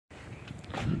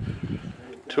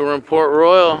Touring Port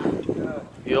Royal.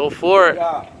 The old fort.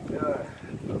 Yeah.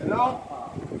 Hello?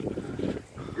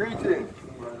 Greetings.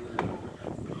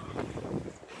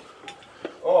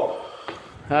 Oh.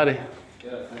 Howdy.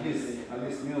 Yeah, and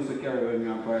this music carry with me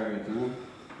on pirate, you know?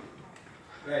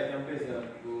 Right, I'm busy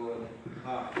to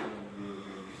half.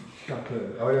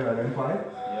 Chocolate. Oh yeah, then fine?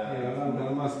 Yeah,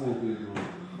 I'm not smoking.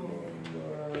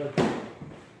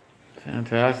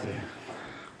 Fantastic.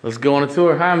 Let's go on a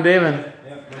tour. Hi, I'm David.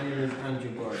 Yeah, my name is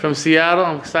Andrew Gordon. From Seattle.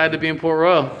 I'm excited to be in Port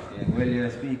Royal. Yeah, well, you're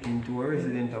speaking to a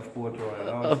resident of Port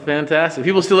Royal. Oh, fantastic.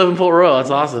 People still live in Port Royal. That's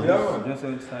awesome. Yeah. Just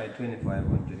outside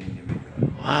 2,500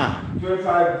 individuals. Wow.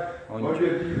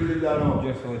 2,500 people live there now.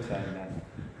 Just outside that.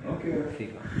 Okay.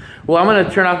 Figure. Well, I'm going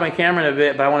to turn off my camera in a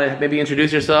bit, but I want to maybe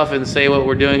introduce yourself and say what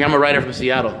we're doing. I'm a writer from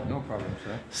Seattle. No problem,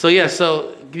 sir. So, yeah,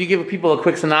 can you give people a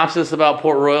quick synopsis about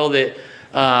Port Royal that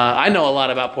I know a lot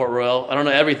about Port Royal. I don't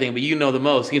know everything, but you know the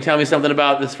most. Can you tell me something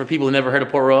about this for people who never heard of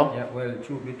Port Royal? Yeah, well,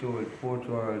 truth be told, Port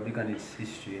Royal began its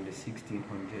history in the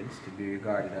 1600s to be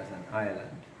regarded as an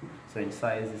island. So in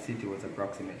size, the city was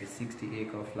approximately 60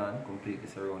 acres of land, completely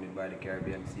surrounded by the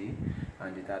Caribbean Sea,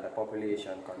 and it had a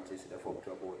population consisted of up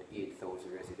to about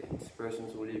 8,000 residents.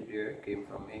 Persons who lived here came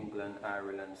from England,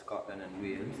 Ireland, Scotland, and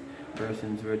Wales.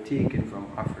 Persons were taken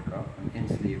from Africa and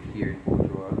enslaved here in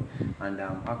Port Royal, and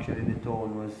actually the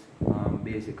town was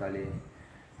basically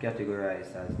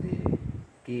categorized as the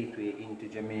gateway into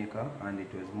Jamaica, and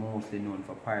it was mostly known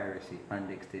for piracy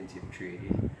and extensive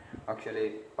trading.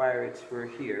 Actually, pirates were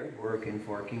here working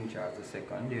for King Charles II.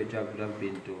 Their job would have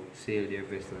been to sail their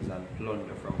vessels and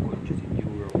plunder from countries in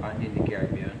Europe and in the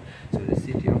Caribbean. So the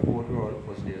city of Port Royal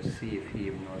was their safe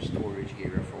haven or storage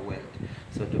area for wealth.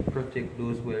 So to protect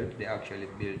those wealth, they actually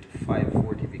built 5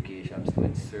 fortifications to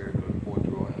encircle Port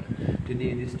Royal.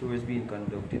 Today, this tour is being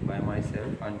conducted by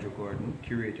myself, Andrew Gordon,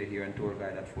 curator here and tour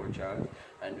guide at Fort Charles,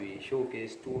 and we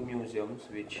showcase 2 museums,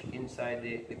 which inside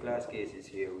the glass cases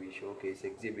here, we showcase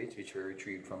exhibits which were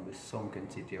retrieved from the sunken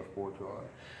city of Port Royal.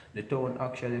 The town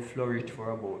actually flourished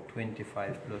for about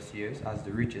 25 plus years as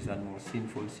the richest and most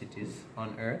sinful cities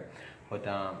on earth, but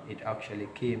it actually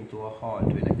came to a halt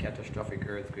when a catastrophic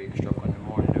earthquake struck on the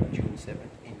morning of June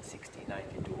 7th in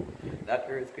 1692. That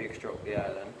earthquake struck the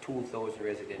island, 2,000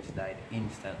 residents died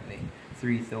instantly,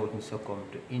 3,000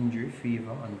 succumbed to injury,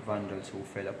 fever, and vandals who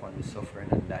fell upon the suffering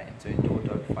and dying. So in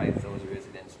total, 5,000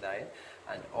 residents died,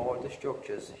 and all the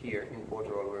structures here in Port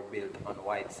Royal were built on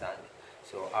white sand.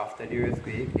 So after the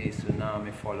earthquake, a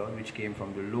tsunami followed, which came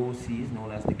from the low seas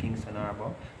known as the Kingston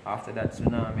Harbor. After that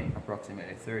tsunami,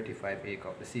 approximately 35 acres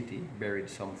of the city buried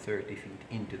some 30 feet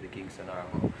into the Kingston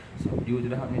Harbor. So due to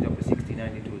the happening of the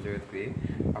 1692's earthquake,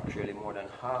 actually more than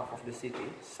half of the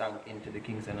city sank into the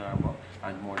Kingston Harbor,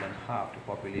 and more than half the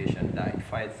population died.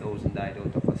 5,000 died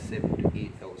out of a 7,000 to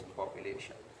 8,000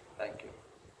 population. Thank you.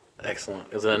 Excellent.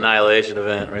 It was an annihilation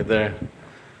event right there.